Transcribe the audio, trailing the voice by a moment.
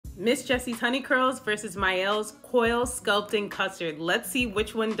Miss Jessie's Honey Curls versus Mielle's Coil Sculpting Custard. Let's see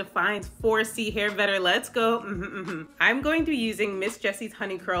which one defines 4C hair better. Let's go. I'm going to be using Miss Jessie's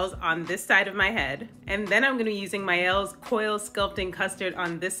Honey Curls on this side of my head. And then I'm going to be using Mielle's Coil Sculpting Custard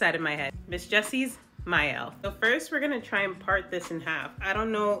on this side of my head. Miss Jessie's, Mielle. So first we're going to try and part this in half. I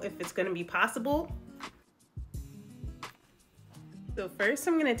don't know if it's going to be possible. So first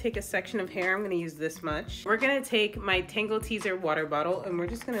I'm gonna take a section of hair. I'm gonna use this much. We're gonna take my Tangle Teezer water bottle and we're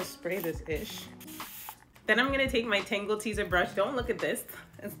just gonna spray this ish. Then I'm gonna take my Tangle Teezer brush. Don't look at this,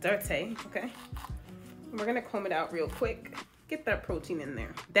 it's dirty, okay? We're gonna comb it out real quick. Get that protein in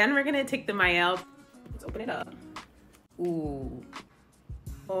there. Then we're gonna take the Mielle. Let's open it up. Ooh,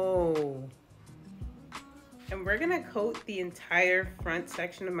 oh. And we're gonna coat the entire front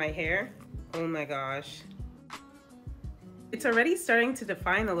section of my hair. Oh my gosh. It's already starting to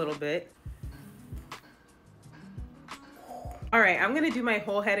define a little bit. All right, I'm gonna do my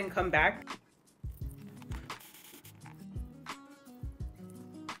whole head and come back.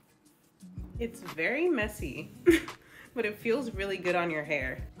 It's very messy, but it feels really good on your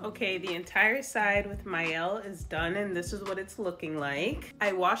hair. Okay, the entire side with Mielle is done and this is what it's looking like.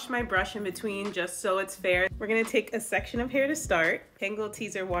 I washed my brush in between just so it's fair. We're gonna take a section of hair to start. Tangle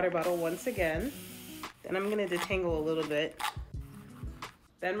Teezer water bottle once again. Then I'm gonna detangle a little bit.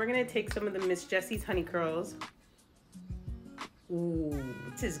 Then we're gonna take some of the Miss Jessie's Honey Curls. Ooh,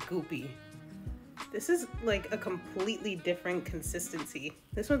 this is goopy. This is like a completely different consistency.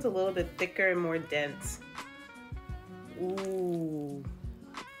 This one's a little bit thicker and more dense. Ooh.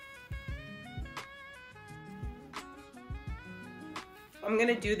 I'm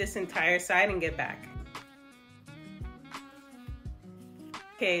gonna do this entire side and get back.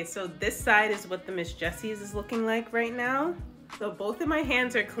 Okay, so this side is what the Miss Jessie's is looking like right now. So both of my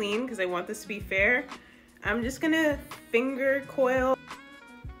hands are clean because I want this to be fair. I'm just gonna finger coil.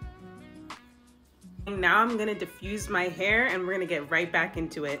 And now I'm gonna diffuse my hair and we're gonna get right back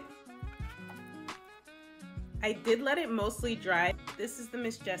into it. I did let it mostly dry. This is the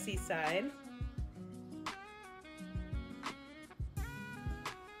Miss Jessie side.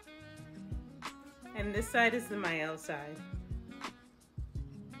 And this side is the Mielle side.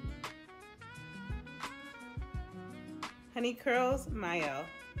 Honey Curls, Mielle.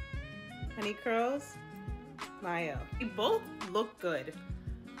 Honey Curls, Mielle. They both look good.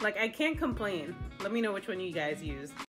 Like, I can't complain. Let me know which one you guys use.